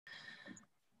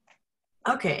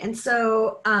Okay, and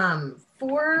so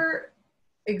for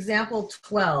example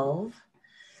 12,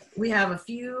 we have a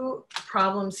few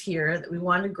problems here that we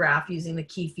want to graph using the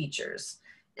key features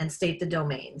and state the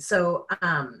domain. So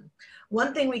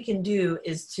one thing we can do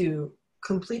is to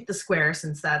complete the square,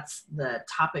 since that's the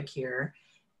topic here,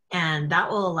 and that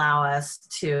will allow us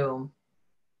to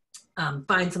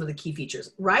find some of the key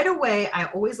features. Right away, I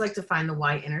always like to find the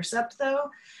y-intercept though,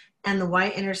 and the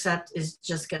y-intercept is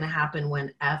just going to happen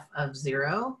when f of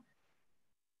 0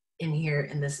 in here,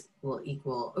 and this will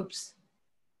equal, oops,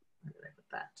 where did I put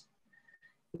that?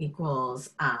 Equals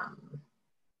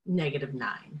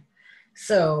 -9.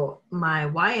 So my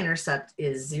y-intercept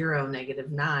is 0,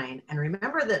 -9. And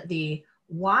remember that the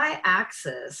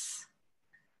y-axis,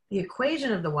 the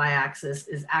equation of the y-axis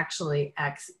is actually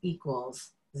x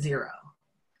equals 0.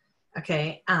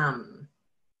 Okay.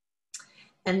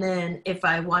 And then if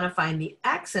I want to find the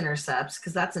x-intercepts,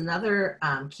 because that's another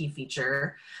key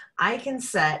feature, I can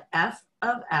set f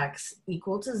of x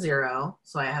equal to 0.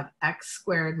 So I have x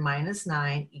squared minus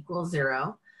 9 equals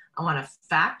 0. I want to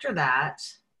factor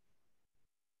that.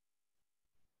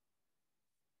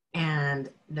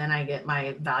 And then I get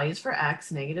my values for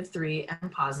x, -3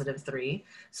 and +3.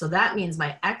 So that means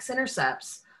my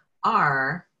x-intercepts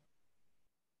are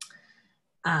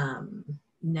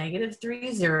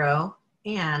 -3, 0,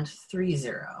 and 3,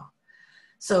 0.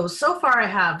 So far I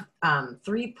have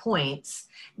 3 points.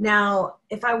 Now,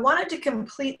 if I wanted to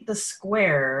complete the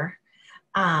square,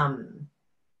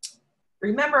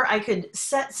 remember I could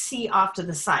set C off to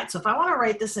the side. So if I want to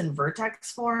write this in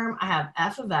vertex form, I have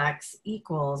f of x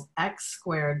equals x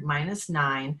squared minus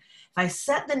 9. If I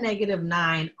set the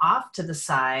 -9 off to the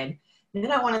side,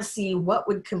 then I want to see what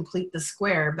would complete the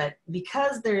square. But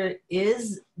because there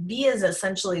is, b is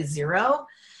essentially 0,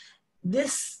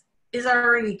 this is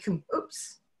already,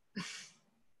 oops,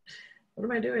 what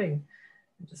am I doing?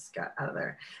 I just got out of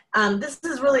there. This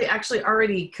is really actually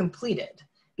already completed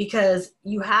because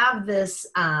you have this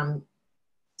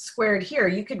squared here.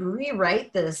 You could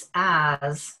rewrite this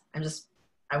as,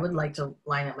 I would like to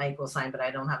line up my equal sign, but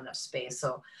I don't have enough space.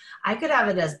 So I could have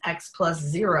it as x plus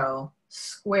 0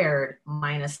 squared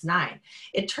minus 9.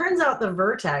 It turns out the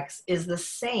vertex is the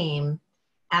same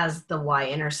as the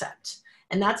y-intercept.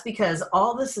 And that's because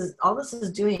all this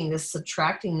is doing, this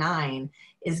subtracting 9,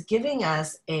 is giving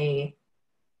us a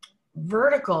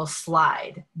vertical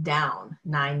slide down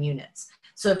 9 units.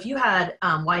 So if you had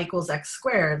y equals x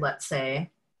squared, let's say,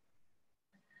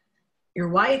 your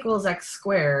y equals x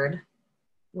squared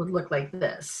would look like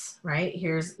this, right?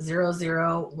 Here's 0,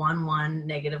 0, 1, 1,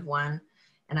 -1.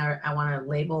 And I want to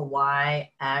label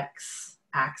y, x,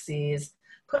 axes,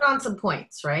 put on some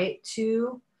points, right?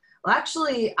 2. Well,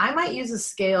 actually, I might use a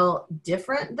scale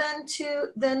different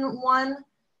than 1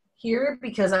 here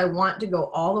because I want to go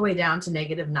all the way down to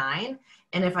 -9.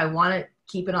 And if I want to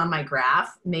keep it on my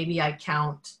graph, maybe I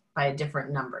count by different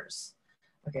numbers.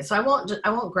 Okay, so I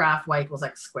won't graph y equals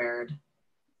x squared.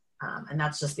 And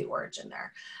that's just the origin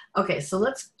there. Okay, so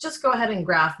let's just go ahead and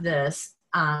graph this.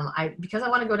 Because I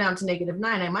want to go down to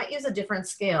 -9, I might use a different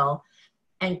scale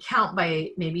and count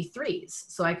by maybe 3s.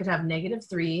 So I could have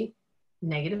 -3,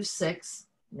 -6,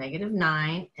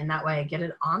 -9, and that way I get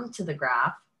it onto the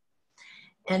graph.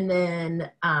 And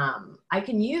then I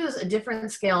can use a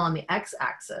different scale on the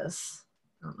x-axis.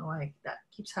 I don't know why that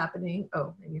keeps happening.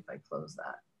 Oh, maybe if I close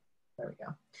that. There we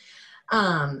go.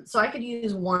 So I could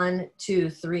use 1, 2,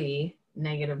 3,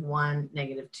 -1,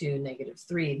 -2,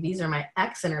 -3. These are my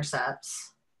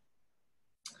x-intercepts.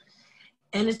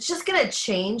 And it's just going to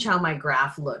change how my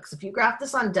graph looks. If you graph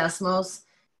this on Desmos,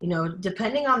 you know,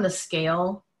 depending on the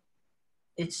scale,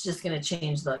 it's just going to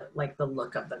change the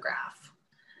look of the graph.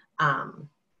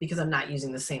 Because I'm not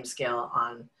using the same scale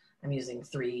on, I'm using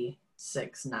 3,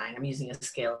 6, 9. I'm using a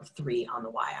scale of 3 on the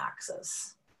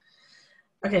y-axis.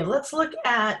 Okay, let's look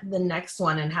at the next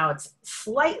one and how it's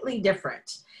slightly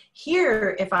different.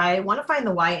 Here, if I want to find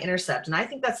the y-intercept, and I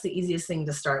think that's the easiest thing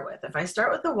to start with. If I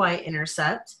start with the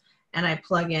y-intercept and I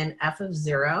plug in f of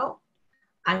 0,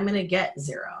 I'm going to get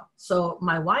 0. So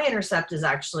my y-intercept is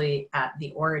actually at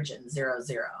the origin, 0,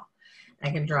 0. I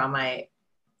can draw my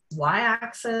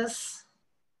y-axis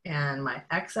and my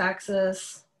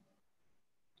x-axis.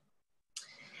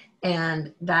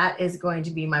 And that is going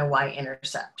to be my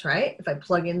y-intercept, right? If I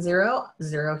plug in 0,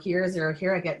 0 here, 0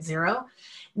 here, I get 0.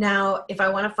 Now, if I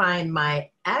want to find my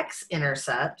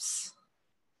x-intercepts,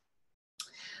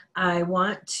 I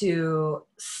want to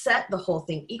set the whole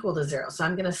thing equal to 0. So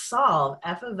I'm going to solve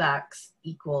f of x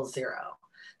equals 0.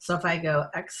 So if I go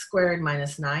x squared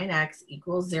minus 9x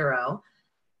equals 0,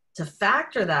 to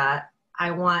factor that, I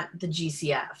want the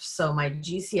GCF. So my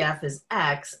GCF is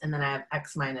x, and then I have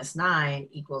x minus 9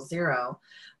 equals 0,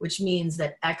 which means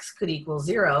that x could equal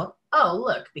 0. Oh,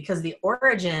 look, because the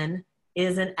origin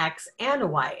is an x and a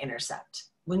y-intercept.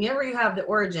 Whenever you have the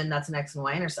origin, that's an x and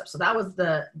y-intercept. So that was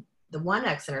the one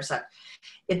x-intercept.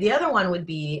 The other one would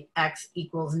be x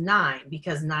equals 9,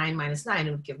 because 9 minus 9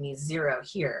 would give me 0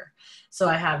 here. So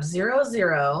I have 0,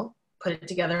 0, put it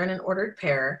together in an ordered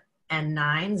pair, and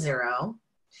 9, 0.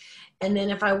 And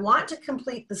then if I want to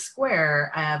complete the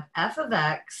square, I have f of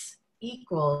x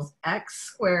equals x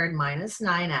squared minus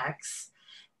 9x.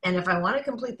 And if I want to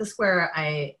complete the square,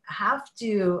 I have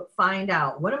to find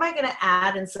out what am I going to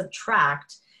add and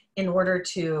subtract in order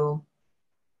to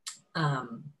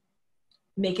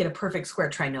make it a perfect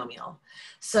square trinomial.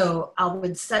 So I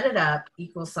would set it up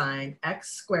equal sign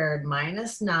x squared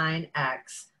minus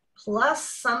 9x plus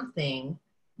something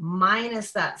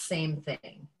minus that same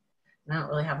thing. And I don't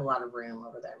really have a lot of room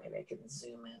over there. Maybe I can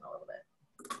zoom in a little bit.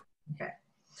 Okay.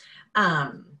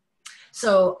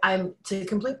 So to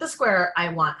complete the square, I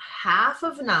want half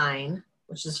of 9,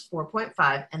 which is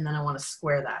 4.5, and then I want to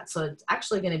square that. So it's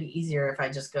actually going to be easier if I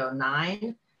just go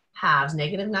 9 halves,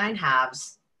 negative 9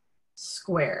 halves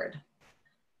squared.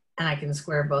 And I can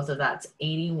square both of that. It's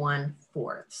 81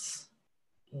 fourths.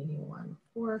 81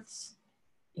 fourths,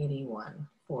 81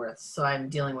 fourths. So I'm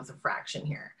dealing with a fraction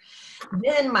here.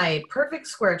 Then my perfect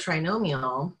square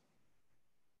trinomial, I'm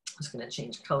just going to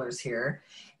change colors here,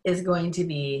 is going to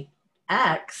be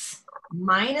x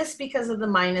minus, because of the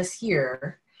minus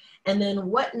here, and then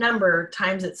what number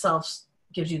times itself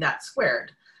gives you that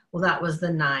squared? Well, that was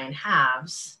the 9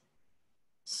 halves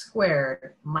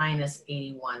squared minus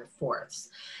 81 fourths.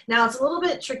 Now it's a little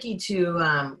bit tricky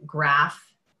to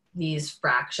graph these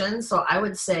fractions, so I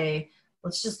would say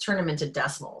let's just turn them into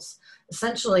decimals.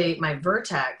 Essentially, my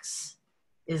vertex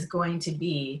is going to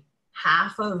be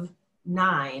half of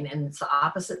 9, and it's the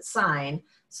opposite sign.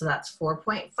 So that's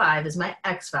 4.5 is my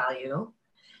x value.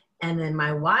 And then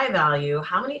my y value,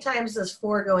 how many times does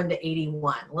 4 go into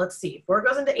 81? Let's see, 4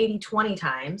 goes into 80 20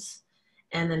 times,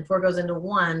 and then 4 goes into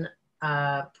 1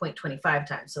 0.25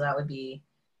 times. So that would be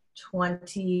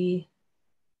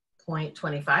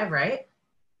 20.25, right?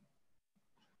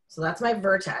 So that's my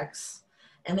vertex.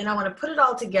 And then I want to put it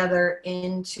all together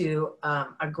into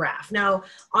a graph. Now,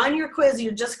 on your quiz,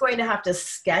 you're just going to have to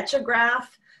sketch a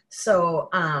graph. So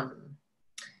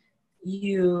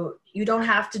you don't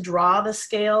have to draw the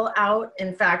scale out.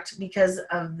 In fact, because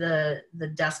of the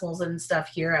decimals and stuff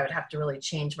here, I would have to really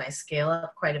change my scale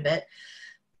up quite a bit.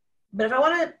 But if I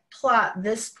want to plot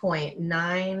this point,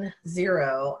 9,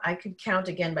 0, I could count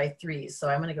again by 3s. So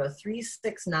I'm going to go 3,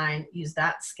 6, 9, use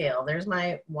that scale. There's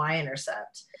my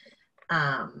y-intercept.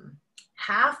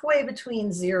 Halfway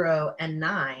between 0 and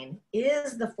 9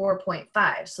 is the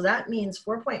 4.5. So that means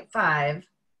 4.5,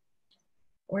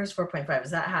 where's 4.5?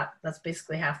 Is that half? That's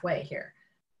basically halfway here.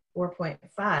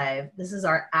 4.5, this is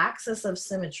our axis of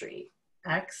symmetry.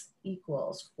 X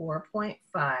equals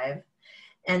 4.5.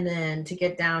 And then to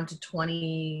get down to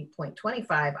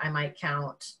 20.25, I might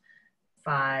count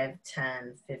 5,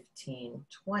 10, 15,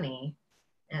 20,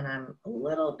 and I'm a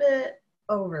little bit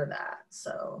over that.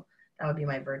 So that would be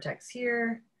my vertex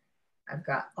here. I've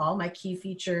got all my key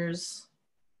features,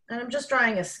 and I'm just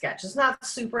drawing a sketch. It's not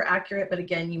super accurate, but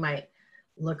again, you might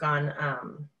look on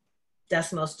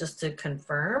Desmos just to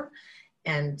confirm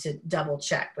and to double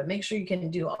check, but make sure you can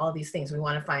do all these things. We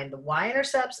want to find the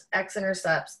y-intercepts,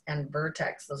 x-intercepts, and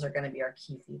vertex. Those are going to be our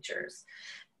key features.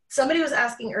 Somebody was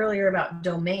asking earlier about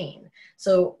domain.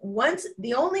 So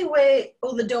the only way,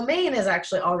 the domain is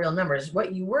actually all real numbers.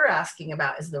 What you were asking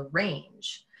about is the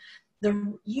range.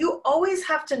 You always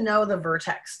have to know the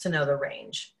vertex to know the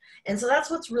range. And so that's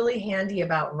what's really handy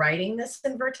about writing this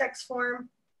in vertex form,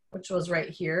 which was right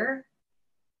here.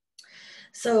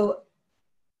 So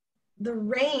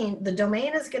the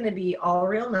domain is going to be all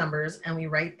real numbers, and we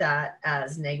write that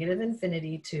as negative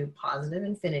infinity to positive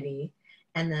infinity.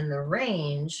 And then the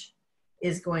range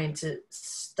is going to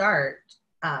start,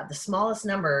 the smallest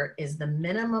number is the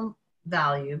minimum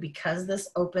value because this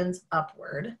opens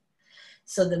upward.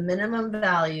 So the minimum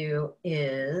value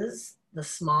is the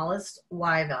smallest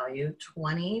y value,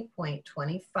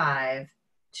 20.25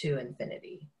 to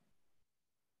infinity.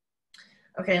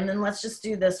 Okay, and then let's just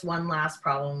do this one last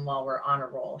problem while we're on a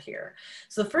roll here.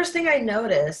 So the first thing I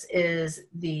notice is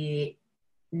the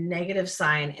negative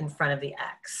sign in front of the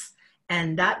x.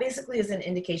 And that basically is an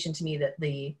indication to me that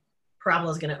the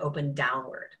parabola is going to open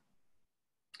downward.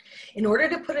 In order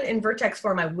to put it in vertex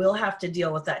form, I will have to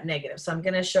deal with that negative. So I'm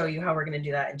going to show you how we're going to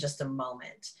do that in just a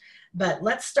moment. But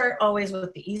let's start always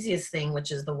with the easiest thing,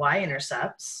 which is the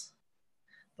y-intercepts.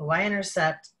 The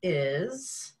y-intercept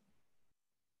is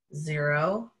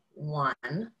 0,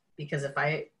 1, because if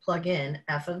I plug in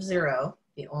f of 0,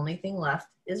 the only thing left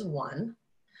is 1.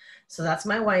 So that's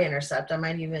my y-intercept. I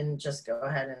might even just go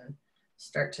ahead and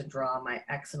start to draw my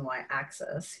x and y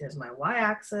axis. Here's my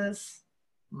y-axis,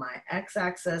 my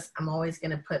x-axis. I'm always going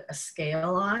to put a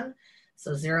scale on.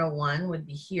 So 0, 1 would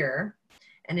be here.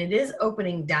 And it is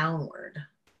opening downward,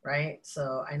 right?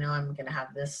 So I know I'm going to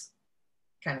have this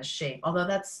kind of shape, although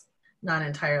that's not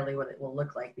entirely what it will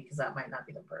look like because that might not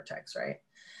be the vertex, right?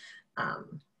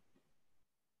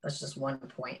 That's just one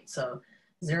point. So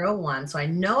 0, 1. So I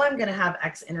know I'm going to have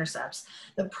x-intercepts.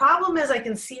 The problem is I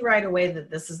can see right away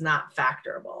that this is not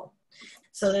factorable.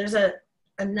 So there's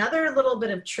another little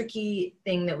bit of tricky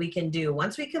thing that we can do.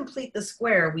 Once we complete the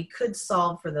square, we could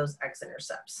solve for those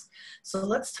x-intercepts. So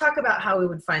let's talk about how we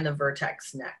would find the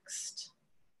vertex next.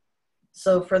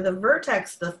 So for the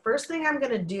vertex, the first thing I'm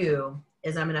going to do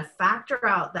is I'm going to factor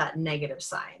out that negative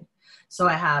sign. So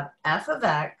I have f of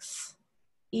x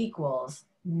equals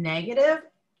negative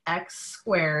x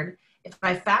squared. If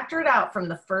I factor it out from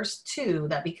the first two,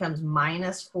 that becomes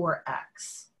minus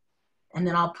 4x. And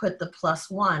then I'll put the plus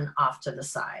 1 off to the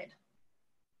side.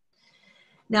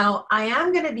 Now, I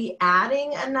am going to be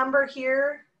adding a number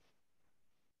here,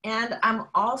 and I'm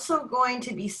also going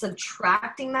to be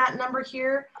subtracting that number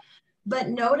here. But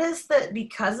notice that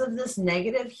because of this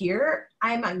negative here,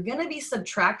 I'm going to be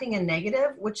subtracting a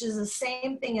negative, which is the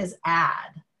same thing as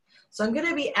add. So I'm going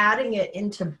to be adding it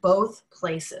into both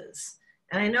places.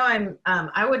 And I know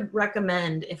I would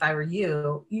recommend, if I were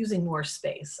you, using more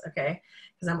space, okay?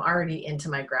 Because I'm already into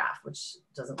my graph, which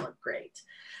doesn't look great.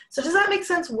 So does that make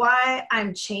sense why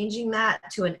I'm changing that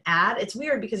to an add? It's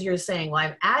weird because you're saying, well,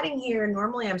 I'm adding here,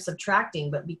 normally I'm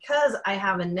subtracting, but because I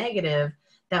have a negative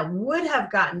that would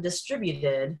have gotten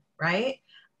distributed, right?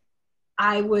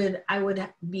 I would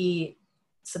be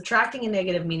subtracting a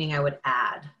negative, meaning I would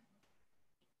add.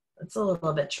 It's a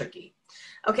little bit tricky.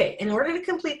 Okay, in order to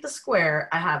complete the square,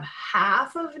 I have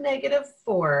half of negative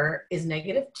 4 is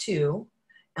negative 2.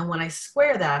 And when I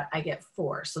square that, I get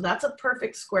 4. So that's a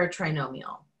perfect square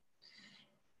trinomial.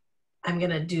 I'm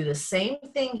going to do the same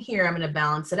thing here. I'm going to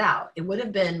balance it out. It would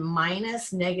have been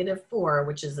minus negative 4,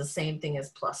 which is the same thing as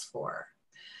plus 4.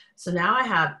 So now I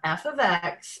have f of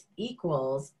x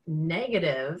equals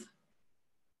negative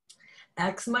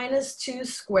x minus 2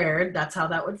 squared. That's how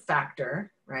that would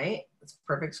factor, right? It's a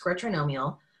perfect square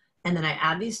trinomial. And then I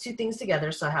add these two things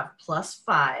together. So I have plus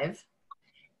 5.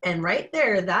 And right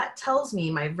there, that tells me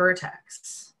my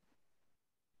vertex.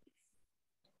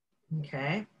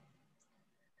 Okay.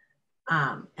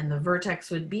 And the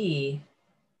vertex would be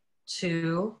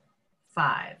 2,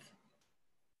 5.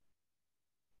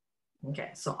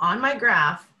 Okay, so on my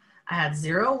graph, I had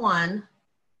 0, 1,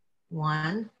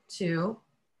 1, 2,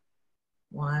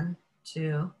 1,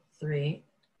 2, 3.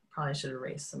 Probably should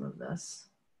erase some of this.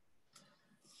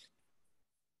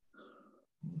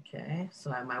 Okay,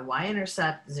 so I have my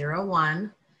y-intercept 0,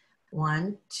 1,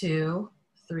 1, 2,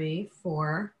 3,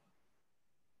 4,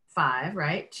 5,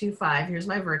 right? 2, 5. Here's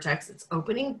my vertex. It's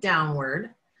opening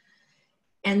downward.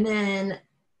 And then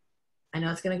I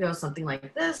know it's going to go something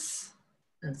like this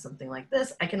and something like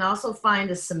this. I can also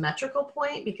find a symmetrical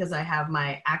point because I have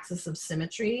my axis of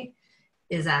symmetry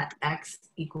is at x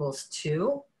equals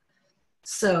 2.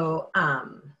 So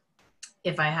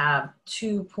if I have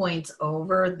 2 points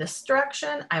over this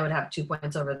direction, I would have 2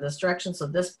 points over this direction. So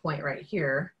this point right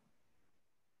here.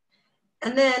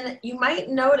 And then you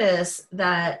might notice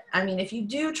that, I mean, if you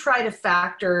do try to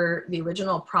factor the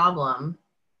original problem,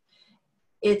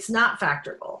 it's not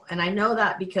factorable. And I know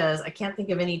that because I can't think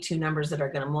of any two numbers that are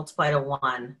going to multiply to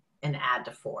 1 and add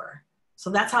to 4. So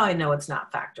that's how I know it's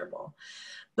not factorable.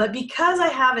 But because I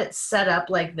have it set up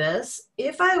like this,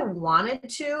 if I wanted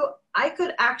to, I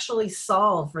could actually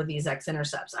solve for these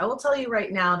x-intercepts. I will tell you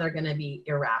right now, they're going to be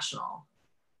irrational.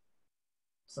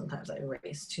 Sometimes I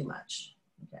erase too much.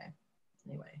 Okay.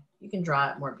 Anyway, you can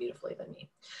draw it more beautifully than me.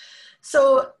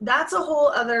 So that's a whole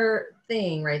other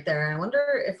thing right there. I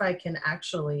wonder if I can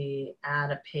actually add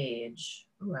a page.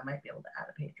 Ooh, I might be able to add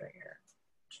a page right here.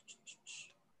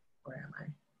 Where am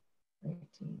I?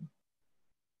 19.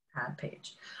 Add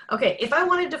page. Okay, if I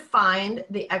wanted to find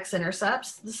the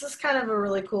x-intercepts, this is kind of a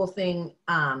really cool thing,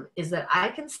 is that I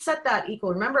can set that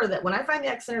equal. Remember that when I find the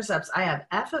x-intercepts, I have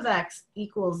f of x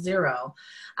equals 0.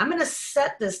 I'm going to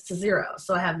set this to 0.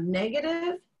 So I have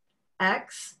negative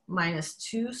x minus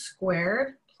 2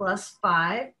 squared plus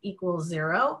 5 equals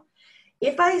 0.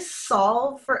 If I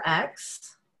solve for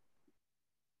x,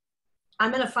 I'm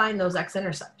going to find those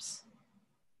x-intercepts.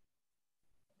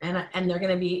 And they're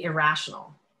going to be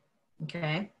irrational.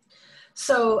 Okay,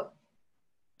 So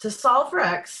to solve for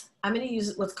x, I'm going to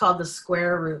use what's called the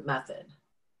square root method.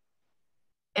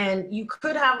 And you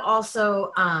could have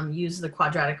also used the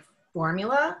quadratic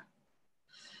formula,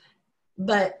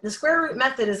 but the square root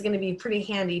method is going to be pretty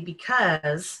handy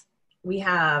because we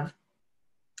have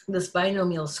this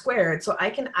binomial squared, so I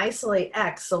can isolate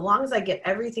x so long as I get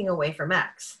everything away from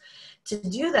x. To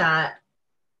do that,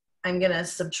 I'm going to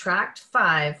subtract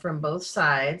 5 from both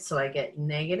sides, so I get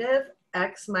negative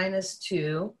x minus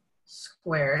 2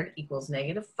 squared equals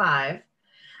negative 5.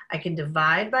 I can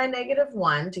divide by negative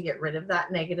 1 to get rid of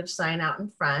that negative sign out in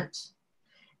front.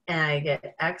 And I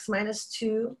get x minus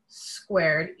 2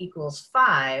 squared equals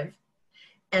 5.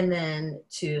 And then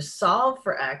to solve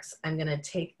for x, I'm going to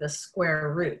take the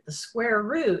square root. The square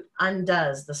root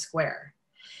undoes the square.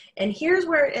 And here's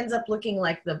where it ends up looking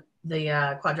like the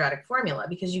quadratic formula,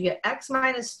 because you get x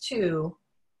minus 2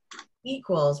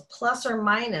 equals plus or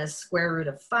minus square root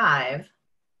of 5.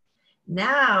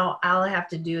 Now, all I have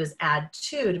to do is add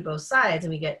 2 to both sides,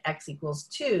 and we get x equals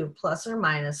 2 plus or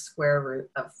minus square root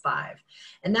of 5.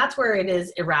 And that's where it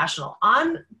is irrational.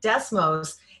 On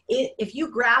Desmos, if you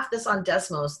graph this on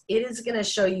Desmos, it is going to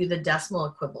show you the decimal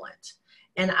equivalent.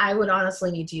 And I would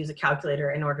honestly need to use a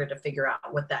calculator in order to figure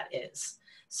out what that is.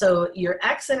 So your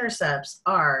x-intercepts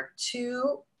are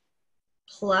 2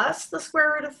 plus the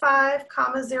square root of 5,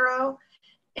 comma 0,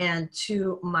 and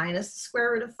 2 minus the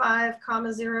square root of 5,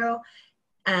 comma 0.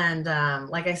 And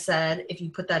like I said, if you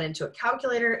put that into a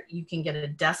calculator, you can get a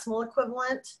decimal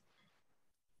equivalent.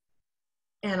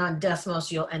 And on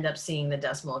Desmos, you'll end up seeing the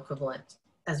decimal equivalent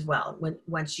as well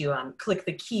once you click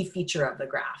the key feature of the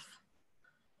graph.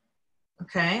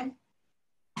 Okay.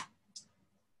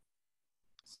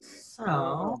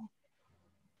 So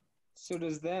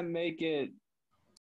does that make it